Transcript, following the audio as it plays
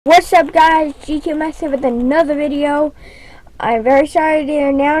What's up guys, GQ Massive with another video. I'm very sorry to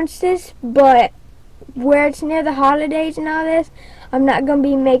announce this, but where it's near the holidays and all this, I'm not going to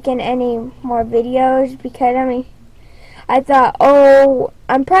be making any more videos because, I thought,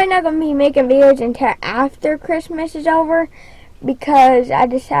 I'm probably not going to be making videos until after Christmas is over because I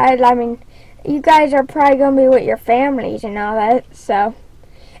decided, you guys are probably going to be with your families and all that, so,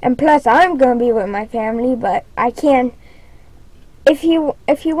 and plus I'm going to be with my family, but I can't. If you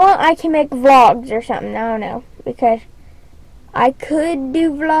want, I can make vlogs or something. I don't know, because I could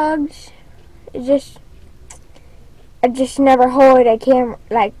do vlogs. I just never hold a camera,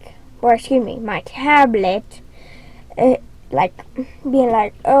 my tablet, being like,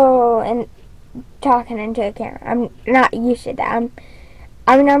 and talking into a camera. I'm not used to that.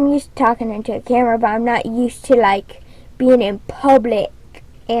 I'm used to talking into a camera, but I'm not used to being in public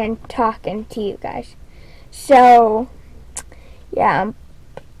and talking to you guys. So. Yeah,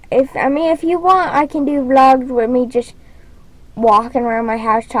 if you want, I can do vlogs with me just walking around my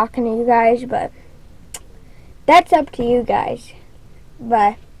house talking to you guys, but that's up to you guys.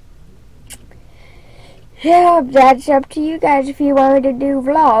 But, yeah, that's up to you guys if you want me to do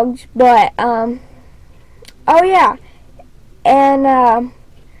vlogs, but, oh yeah, and,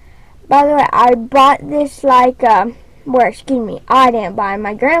 by the way, I bought this, I didn't buy,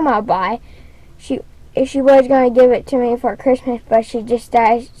 my grandma bought. She was going to give it to me for Christmas, but she just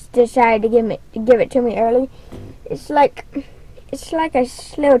decided to give it to me early. It's like a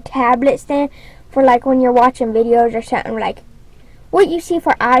little tablet stand for when you're watching videos or something, like what you see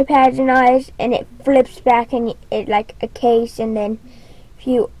for iPads and all this, and it flips back and it like a case, and then if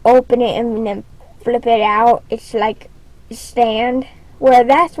you open it and then flip it out, it's like a stand. Well,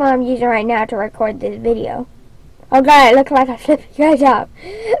 that's what I'm using right now to record this video. Oh god, it looked like I flipped you guys up.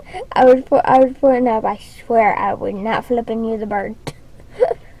 I was putting up, I swear I was not flipping you the bird.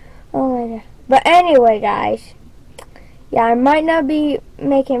 Oh my god. But anyway guys, yeah, I might not be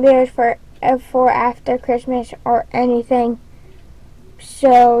making videos for after Christmas or anything.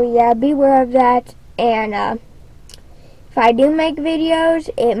 So yeah, beware of that. And if I do make videos,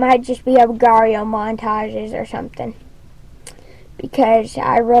 it might just be of Gario montages or something. Because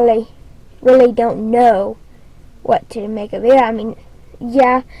I really don't know what to make a video.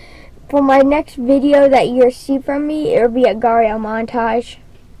 Yeah, for my next video that you'll see from me, it'll be a Gario montage,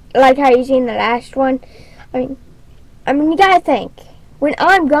 like how you seen the last one. You gotta think, when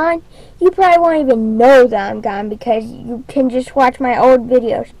I'm gone, you probably won't even know that I'm gone because you can just watch my old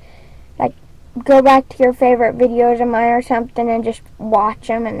videos. Like, go back to your favorite videos of mine or something and just watch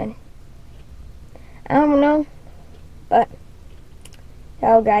them, and then, I don't know, but,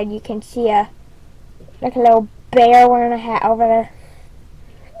 oh god, you can see a little bear wearing a hat over there.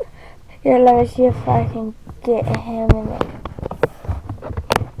 Here, let me see if I can get him in there.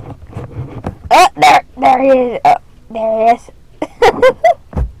 Oh, there he is. Oh, there he is.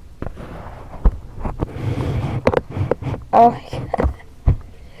 Oh my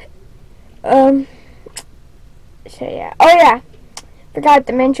god. So yeah. Oh yeah. Forgot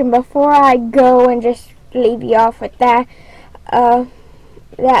to mention before I go and just leave you off with that. That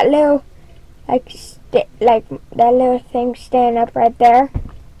little that little thing standing up right there,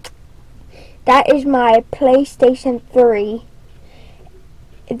 that is my PlayStation 3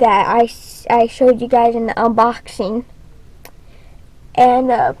 that I showed you guys in the unboxing.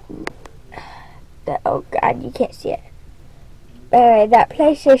 And oh god, you can't see it. That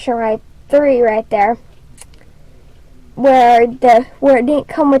PlayStation 3 right there, where it didn't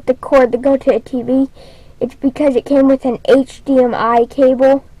come with the cord to go to a TV, it's because it came with an HDMI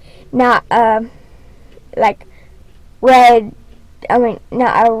cable, not not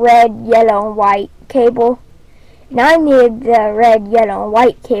a red, yellow, and white cable. And I needed the red, yellow, and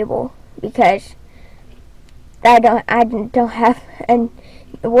white cable because I don't have, and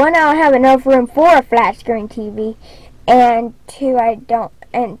one, I don't have enough room for a flat screen TV, and two, I don't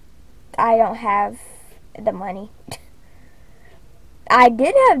have the money. I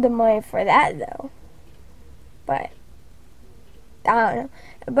did have the money for that though, but I don't know.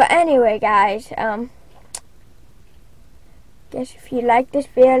 But anyway guys, guess if you like this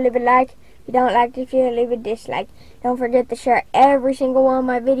video, leave a like. If you don't like this video, leave a dislike. Don't forget to share every single one of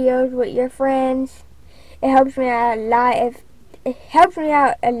my videos with your friends. It helps me out a lot if they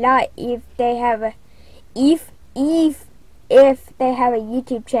have a if they have a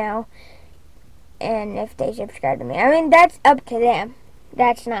YouTube channel and if they subscribe to me. That's up to them.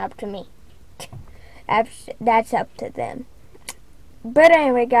 That's not up to me. That's up to them. But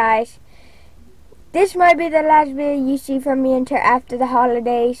anyway guys, this might be the last video you see from me until after the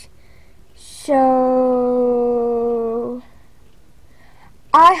holidays. So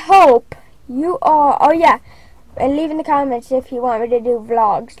I hope you all, oh yeah, and leave in the comments if you want me to do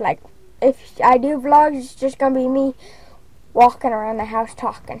vlogs. Like, if I do vlogs, it's just going to be me walking around the house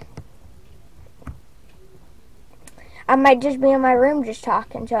talking. I might just be in my room just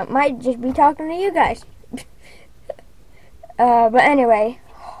talking, so it might just be talking to you guys. But anyway,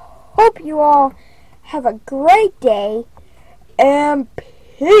 hope you all have a great day, and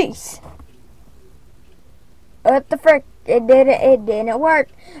peace. What the frick? It didn't work.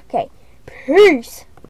 Okay, peace.